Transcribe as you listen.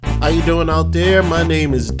How you doing out there? My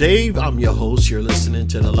name is Dave. I'm your host. You're listening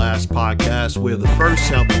to The Last Podcast, where the first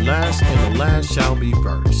shall be last and the last shall be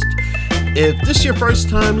first. If this is your first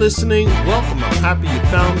time listening, welcome. I'm happy you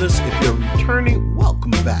found us. If you're returning,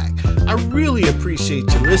 welcome back. I really appreciate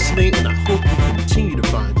you listening, and I hope you continue to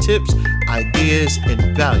find tips, ideas,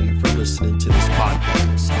 and value from listening to this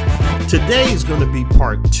podcast. Today is going to be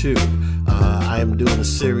part 2. I am doing a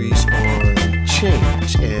series on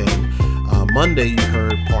change, and Monday you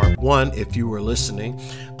heard part 1 if you were listening.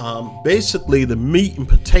 Basically, the meat and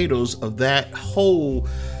potatoes of that whole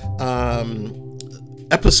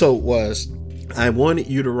episode was I wanted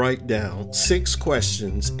you to write down 6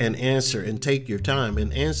 questions and answer, and take your time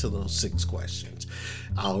and answer those 6 questions.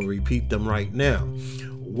 I'll repeat them right now.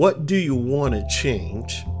 What do you want to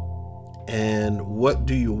change? And what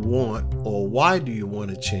do you want, or why do you want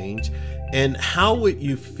to change? And how would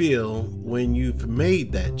you feel when you've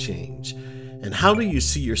made that change? And how do you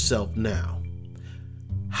see yourself now?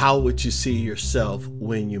 How would you see yourself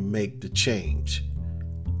when you make the change?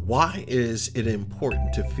 Why is it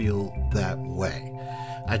important to feel that way?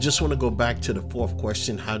 I just want to go back to the 4th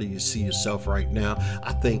question. How do you see yourself right now?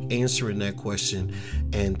 I think answering that question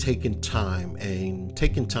and taking time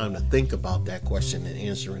to think about that question and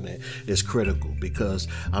answering it is critical, because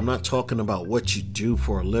I'm not talking about what you do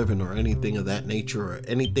for a living or anything of that nature or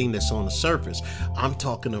anything that's on the surface. I'm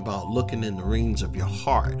talking about looking in the rings of your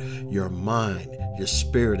heart, your mind, your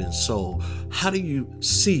spirit and soul. How do you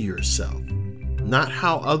see yourself? Not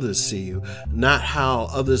how others see you, not how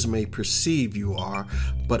others may perceive you are,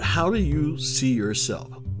 but how do you see yourself?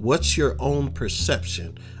 What's your own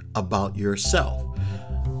perception about yourself?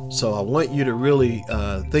 So I want you to really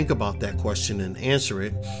think about that question and answer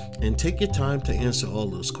it, and take your time to answer all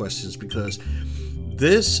those questions, because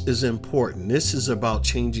this is important. This is about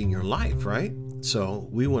changing your life, right? So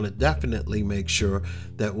we want to definitely make sure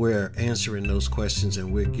that we're answering those questions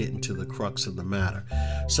and we're getting to the crux of the matter.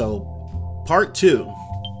 So part 2,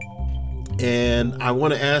 and I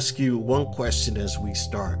want to ask you one question as we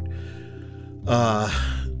start.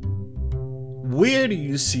 Where do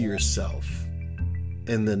you see yourself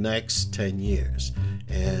in the next 10 years?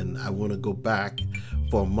 And I want to go back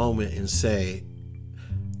for a moment and say,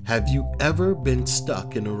 have you ever been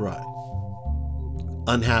stuck in a rut?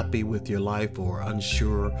 Unhappy with your life or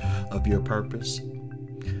unsure of your purpose?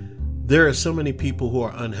 There are so many people who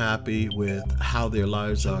are unhappy with how their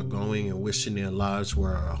lives are going and wishing their lives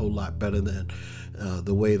were a whole lot better than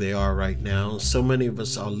the way they are right now. So many of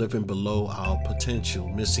us are living below our potential,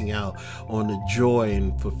 missing out on the joy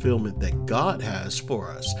and fulfillment that God has for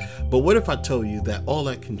us. But what if I told you that all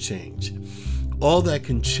that can change? All that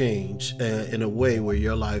can change in a way where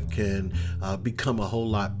your life can become a whole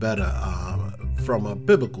lot better from a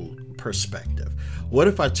biblical perspective. What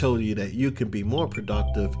if I told you that you can be more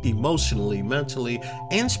productive emotionally, mentally,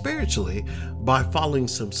 and spiritually by following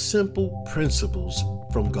some simple principles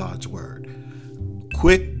from God's Word?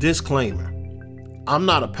 Quick disclaimer. I'm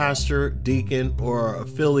not a pastor, deacon, or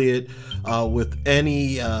affiliate with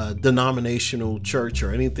any denominational church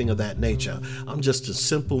or anything of that nature. I'm just a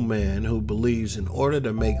simple man who believes in order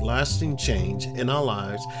to make lasting change in our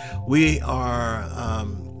lives,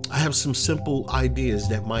 I have some simple ideas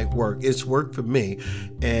that might work. It's worked for me,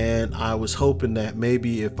 and I was hoping that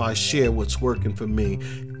maybe if I share what's working for me,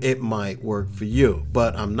 it might work for you.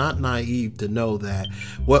 But I'm not naive to know that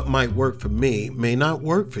what might work for me may not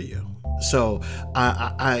work for you. So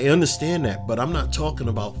I understand that, but I'm not talking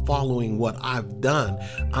about following what I've done.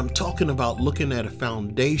 I'm talking about looking at a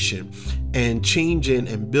foundation and changing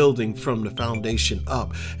and building from the foundation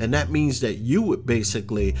up. And that means that you would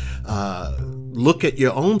basically look at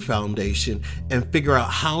your own foundation and figure out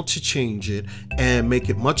how to change it and make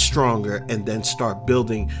it much stronger, and then start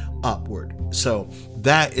building upward. So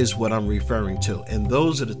that is what I'm referring to. And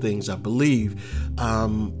those are the things I believe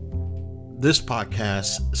this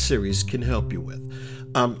podcast series can help you with.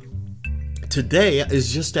 Today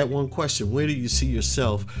is just that one question. Where do you see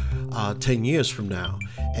yourself 10 years from now?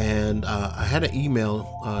 And I had an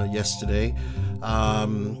email yesterday,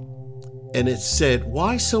 and it said,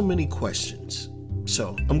 why so many questions?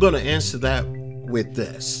 So I'm going to answer that with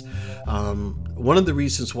this. One of the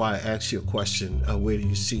reasons why I asked you a question, where do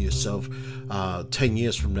you see yourself 10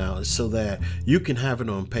 years from now, is so that you can have it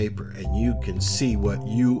on paper and you can see what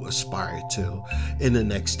you aspire to in the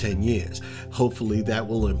next 10 years. Hopefully that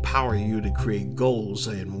will empower you to create goals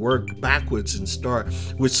and work backwards and start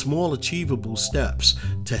with small achievable steps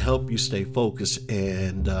to help you stay focused,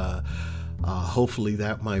 and hopefully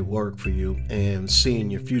that might work for you, and seeing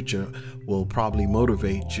your future will probably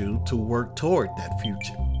motivate you to work toward that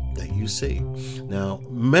future that you see. Now,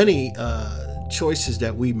 many choices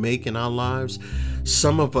that we make in our lives,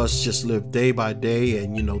 some of us just live day by day,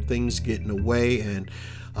 and things get in the way, and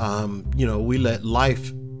we let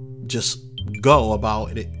life just go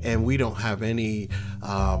about it, and we don't have any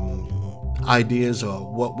ideas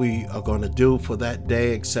or what we are going to do for that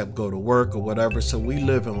day except go to work or whatever. So we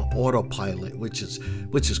live on autopilot, which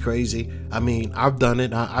is crazy. I mean, I've done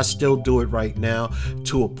it. I still do it right now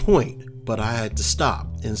to a point, but I had to stop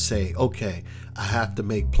and say, okay, I have to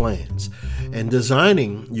make plans. And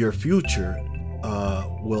designing your future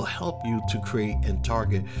will help you to create and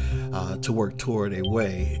target, to work toward a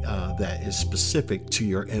way that is specific to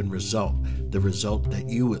your end result, the result that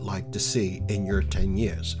you would like to see in your 10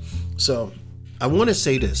 years. So I want to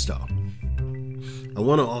say this, though. I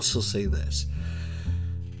want to also say this.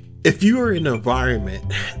 If you are in an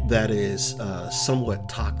environment that is somewhat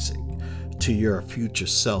toxic to your future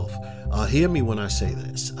self, hear me when I say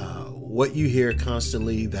this. What you hear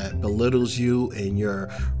constantly that belittles you and your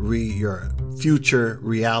future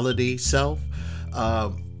reality self,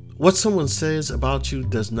 what someone says about you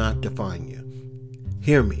does not define you.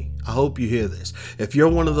 Hear me. I hope you hear this. If you're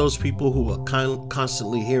one of those people who are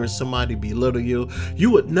constantly hearing somebody belittle you,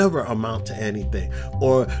 you would never amount to anything,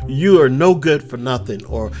 or you are no good for nothing,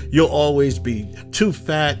 or you'll always be too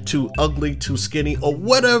fat, too ugly, too skinny, or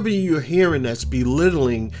whatever you're hearing that's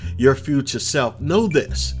belittling your future self. Know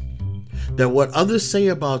this, that what others say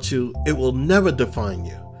about you, it will never define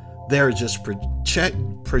you. They're just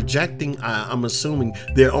projecting, I'm assuming,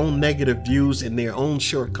 their own negative views and their own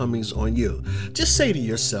shortcomings on you. Just say to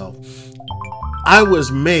yourself, I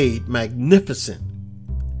was made magnificent,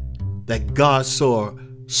 that God saw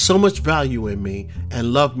so much value in me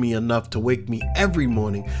and loved me enough to wake me every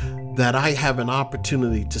morning that I have an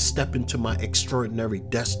opportunity to step into my extraordinary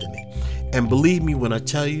destiny. And believe me when I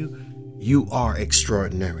tell you, you are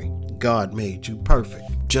extraordinary. God made you perfect,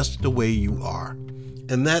 just the way you are.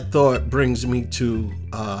 And that thought brings me to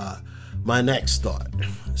my next thought,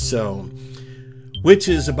 which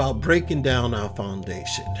is about breaking down our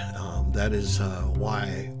foundation. That is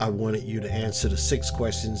why I wanted you to answer the 6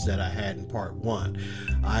 questions that I had in part 1.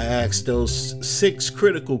 I asked those 6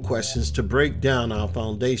 critical questions to break down our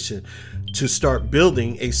foundation, to start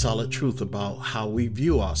building a solid truth about how we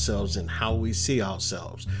view ourselves and how we see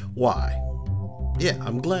ourselves. Why? Yeah,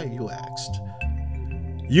 I'm glad you asked.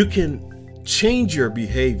 You can change your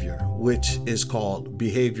behavior, which is called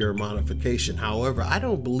behavior modification. However, I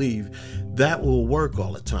don't believe that will work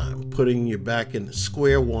all the time, putting you back in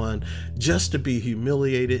square one just to be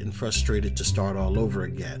humiliated and frustrated to start all over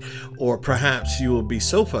again. Or perhaps you will be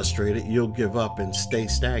so frustrated you'll give up and stay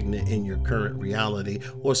stagnant in your current reality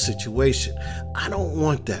or situation. I don't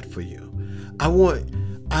want that for you.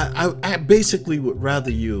 I basically would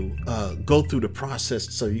rather you go through the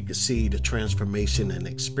process so you can see the transformation and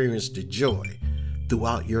experience the joy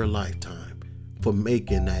throughout your lifetime for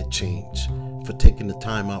making that change, for taking the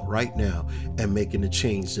time out right now and making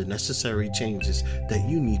the necessary changes that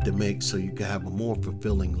you need to make so you can have a more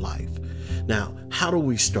fulfilling life. Now, how do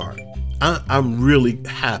we start? I'm really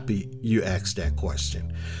happy you asked that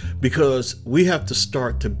question, because we have to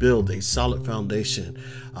start to build a solid foundation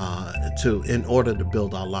in order to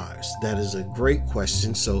build our lives. That is a great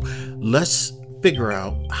question. So let's figure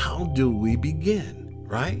out, how do we begin,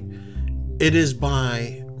 right? It is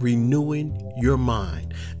by renewing your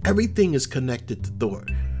mind. Everything is connected to thought.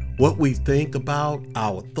 What we think about,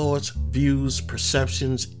 our thoughts, views,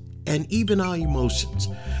 perceptions, and even our emotions.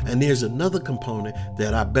 And there's another component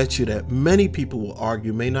that I bet you that many people will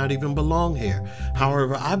argue may not even belong here.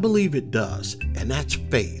 However, I believe it does, and that's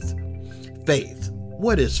faith. Faith.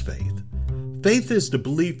 What is faith? Faith is the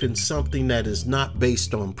belief in something that is not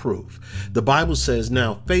based on proof. The Bible says,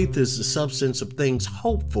 now faith is the substance of things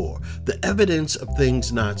hoped for, the evidence of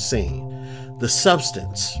things not seen, the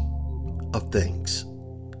substance of things.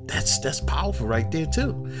 That's powerful right there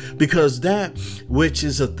too, because that which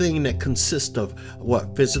is a thing that consists of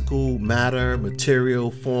what? Physical matter,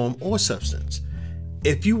 material, form, or substance.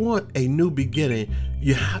 If you want a new beginning,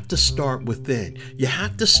 you have to start within. You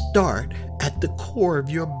have to start at the core of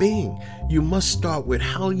your being. You must start with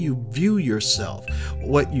how you view yourself,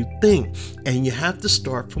 what you think, and you have to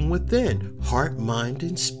start from within, heart, mind,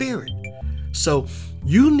 and spirit. So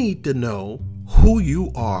you need to know who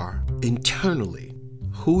you are internally,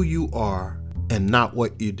 who you are, and not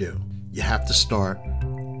what you do. You have to start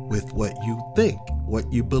with what you think,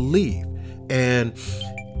 what you believe. And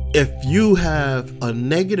if you have a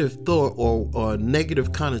negative thought or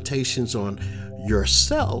negative connotations on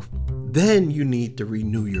yourself, then you need to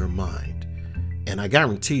renew your mind. And I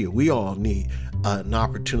guarantee you, we all need an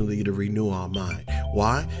opportunity to renew our mind.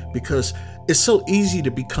 Why? Because It's so easy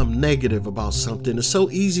to become negative about something. It's so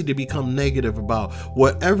easy to become negative about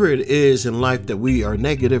whatever it is in life that we are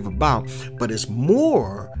negative about. But it's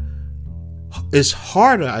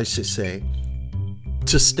harder, I should say,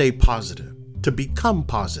 to stay positive, to become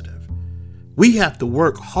positive. We have to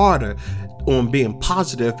work harder on being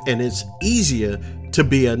positive, and it's easier to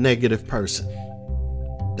be a negative person.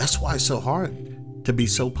 That's why it's so hard to be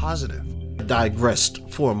so positive. I digressed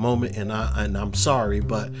for a moment, and I'm sorry,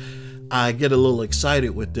 but I get a little excited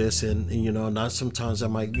with this, and not sometimes I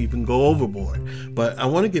might even go overboard. But I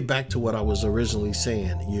want to get back to what I was originally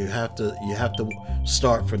saying. You have to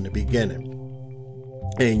start from the beginning,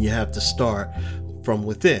 and you have to start from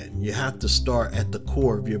within. You have to start at the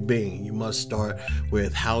core of your being. You must start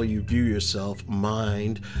with how you view yourself,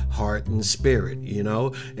 mind, heart, and spirit.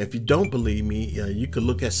 If you don't believe me, you could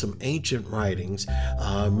look at some ancient writings.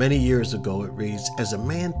 Many years ago, it reads, "As a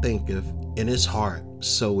man thinketh in his heart,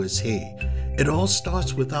 so is he." It all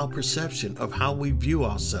starts with our perception of how we view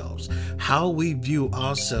ourselves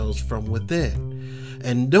from within.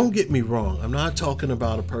 And don't get me wrong, I'm not talking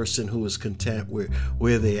about a person who is content with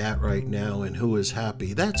where they're at right now and who is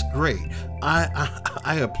happy. That's great.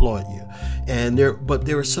 I applaud you. But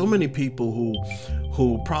there are so many people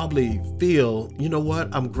who probably feel, you know what,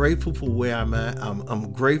 I'm grateful for where I'm at.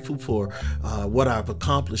 I'm grateful for what I've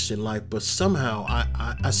accomplished in life, but somehow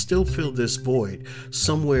I still feel this void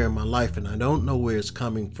somewhere in my life, and I don't know where it's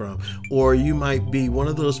coming from. Or you might be one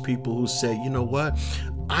of those people who say, you know what,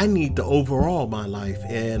 I need to overhaul my life,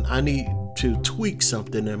 and I need to tweak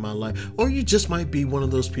something in my life. Or you just might be one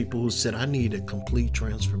of those people who said, I need a complete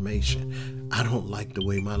transformation. I don't like the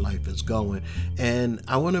way my life is going, and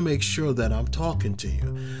I want to make sure that I'm talking to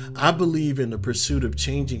you. I believe in the pursuit of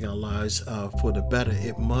changing our lives for the better.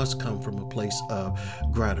 It must come from a place of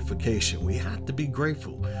gratification. We have to be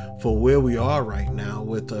grateful for where we are right now,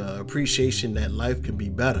 with appreciation that life can be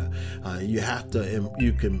better.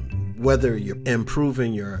 Whether you're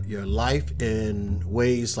improving your life in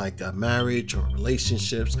ways like marriage or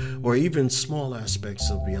relationships, or even small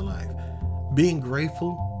aspects of your life. Being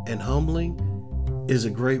grateful and humbling is a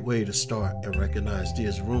great way to start and recognize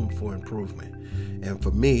there's room for improvement. And for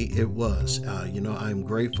me, it was. I'm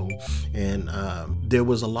grateful, and there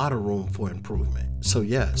was a lot of room for improvement. So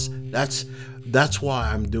yes, that's why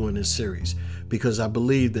I'm doing this series, because I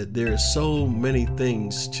believe that there are so many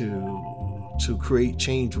things to create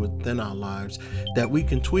change within our lives that we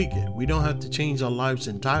can tweak it. We don't have to change our lives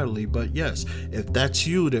entirely, but yes, if that's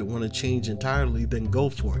you that want to change entirely, then go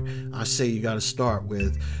for it. I say you got to start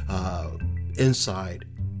with inside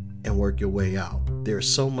and work your way out. There's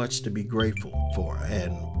so much to be grateful for,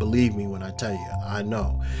 and believe me when I tell you, I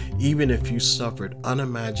know, even if you suffered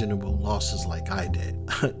unimaginable losses like I did,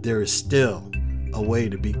 there is still a way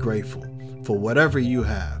to be grateful for whatever you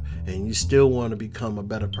have. And you still want to become a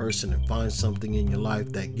better person and find something in your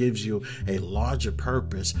life that gives you a larger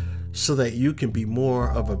purpose, so that you can be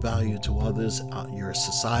more of a value to others, your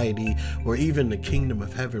society, or even the kingdom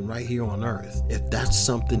of heaven right here on earth, if that's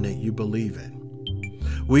something that you believe in.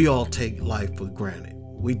 We all take life for granted.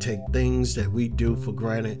 We take things that we do for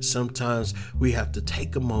granted. Sometimes we have to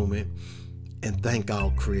take a moment and thank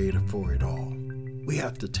our Creator for it all. We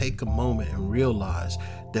have to take a moment and realize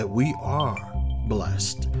that we are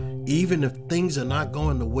blessed. Even if things are not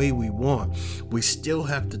going the way we want, we still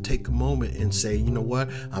have to take a moment and say, you know what,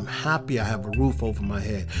 I'm happy I have a roof over my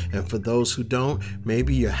head. And for those who don't,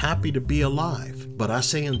 maybe you're happy to be alive. But I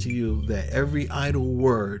say unto you that every idle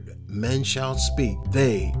word men shall speak,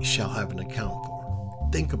 they shall have an account for.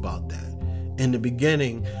 Think about that. In the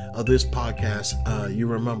beginning of this podcast, you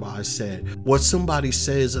remember I said, what somebody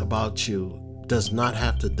says about you does not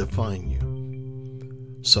have to define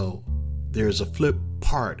you. So there's a flip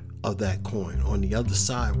part of that coin. On the other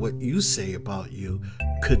side, what you say about you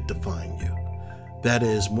could define you. That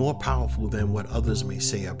is more powerful than what others may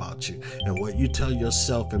say about you. And what you tell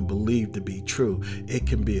yourself and believe to be true, it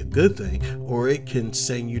can be a good thing, or it can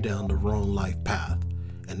send you down the wrong life path.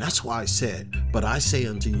 And that's why I said, but I say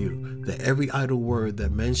unto you that every idle word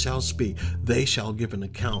that men shall speak, they shall give an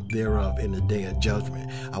account thereof in the day of judgment.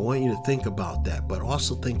 I want you to think about that, but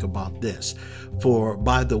also think about this. For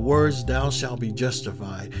by the words thou shalt be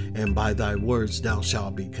justified, and by thy words thou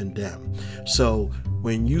shalt be condemned. So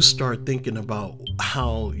when you start thinking about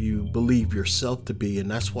how you believe yourself to be, and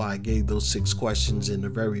that's why I gave those 6 questions in the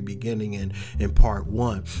very beginning and in part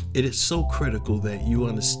 1, it is so critical that you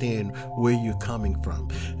understand where you're coming from,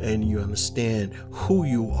 and you understand who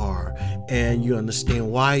you are, and you understand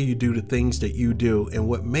why you do the things that you do and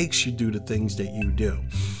what makes you do the things that you do.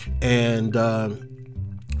 And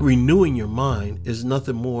renewing your mind is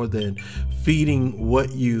nothing more than feeding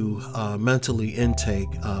what you mentally intake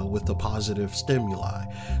with a positive stimuli.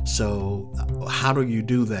 So how do you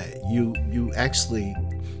do that? You actually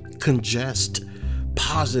congest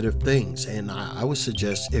positive things. And I would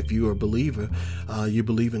suggest, if you're a believer, you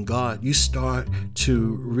believe in God, you start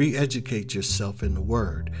to re-educate yourself in the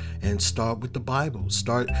Word and start with the Bible.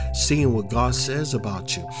 Start seeing what God says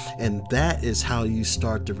about you. And that is how you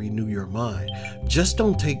start to renew your mind. Just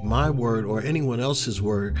don't take my word or anyone else's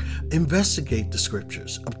word. Investigate the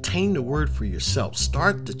scriptures. Obtain the word for yourself.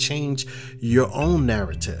 Start to change your own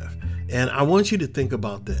narrative. And I want you to think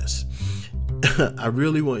about this. I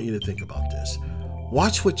really want you to think about this.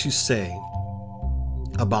 Watch what you say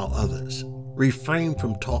about others. Refrain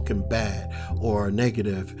from talking bad or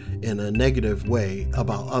negative in a negative way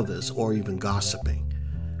about others, or even gossiping.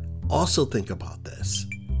 Also think about this.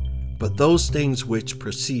 But those things which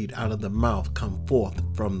proceed out of the mouth come forth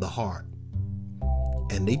from the heart,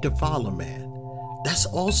 and they defile a man. That's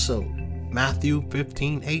also Matthew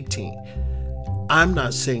 15:18. I'm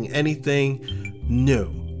not saying anything new.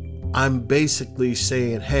 I'm basically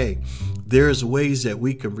saying, hey, there's ways that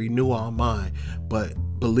we can renew our mind, but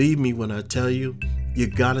believe me when I tell you, you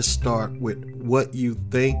got to start with what you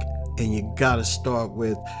think, and you got to start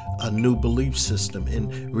with a new belief system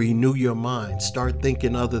and renew your mind. Start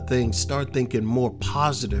thinking other things. Start thinking more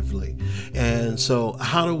positively. And so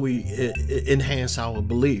how do we enhance our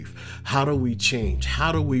belief? How do we change?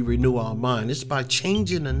 How do we renew our mind? It's by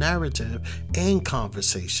changing the narrative and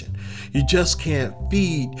conversation. You just can't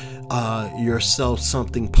feed yourself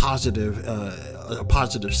something positive, a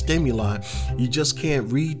positive stimuli. You just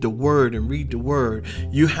can't read the word and read the word.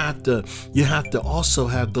 You have to also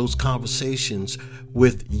have those conversations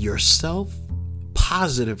with yourself,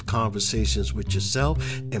 positive conversations with yourself,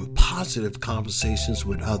 and positive conversations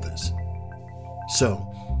with others. So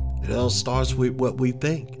it all starts with what we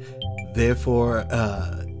think. Therefore,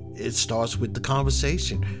 it starts with the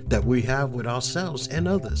conversation that we have with ourselves and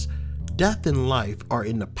others. Death and life are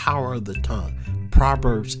in the power of the tongue.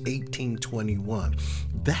 Proverbs 18:21.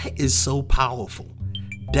 That is so powerful.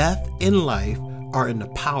 Death and life are in the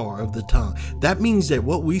power of the tongue. That means that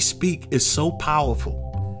what we speak is so powerful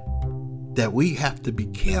that we have to be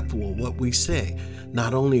careful of what we say,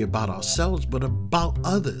 not only about ourselves, but about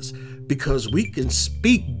others, because we can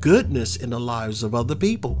speak goodness in the lives of other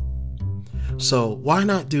people. So why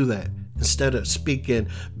not do that instead of speaking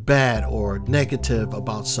bad or negative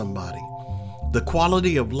about somebody? The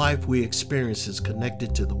quality of life we experience is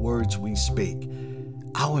connected to the words we speak,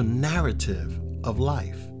 our narrative of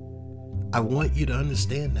life. I want you to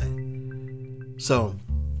understand that. So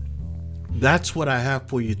that's what I have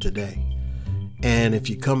for you today. And if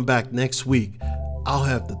you come back next week, I'll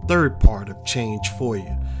have the third part of change for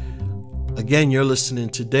you. Again, you're listening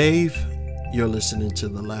to Dave. You're listening to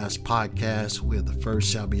the last podcast, where the first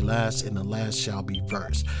shall be last and the last shall be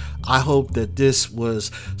first. I hope that this was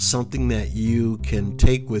something that you can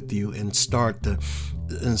take with you and start to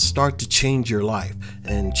change your life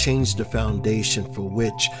and change the foundation, for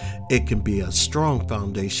which it can be a strong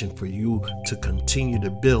foundation for you to continue to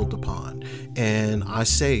build upon. And I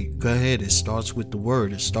say, go ahead. It starts with the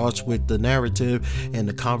word. It starts with the narrative and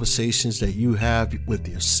the conversations that you have with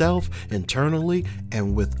yourself internally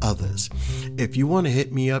and with others. If you want to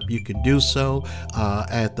hit me up, you can do so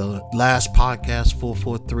at the last podcast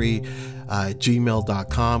 443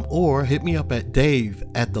 gmail.com, or hit me up at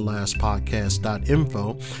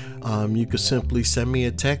dave@thelastpodcast.info. You can simply send me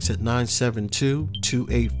a text at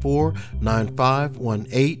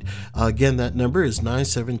 972-284-9518. Again, that number is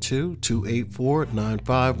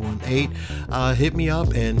 972-284-9518. Hit me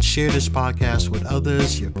up and share this podcast with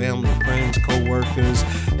others, your family, friends, co-workers,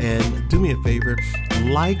 and do me a favor,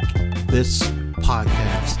 like this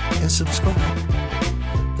podcast and subscribe.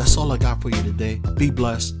 That's all I got for you today. Be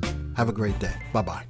blessed. Have a great day. Bye-bye.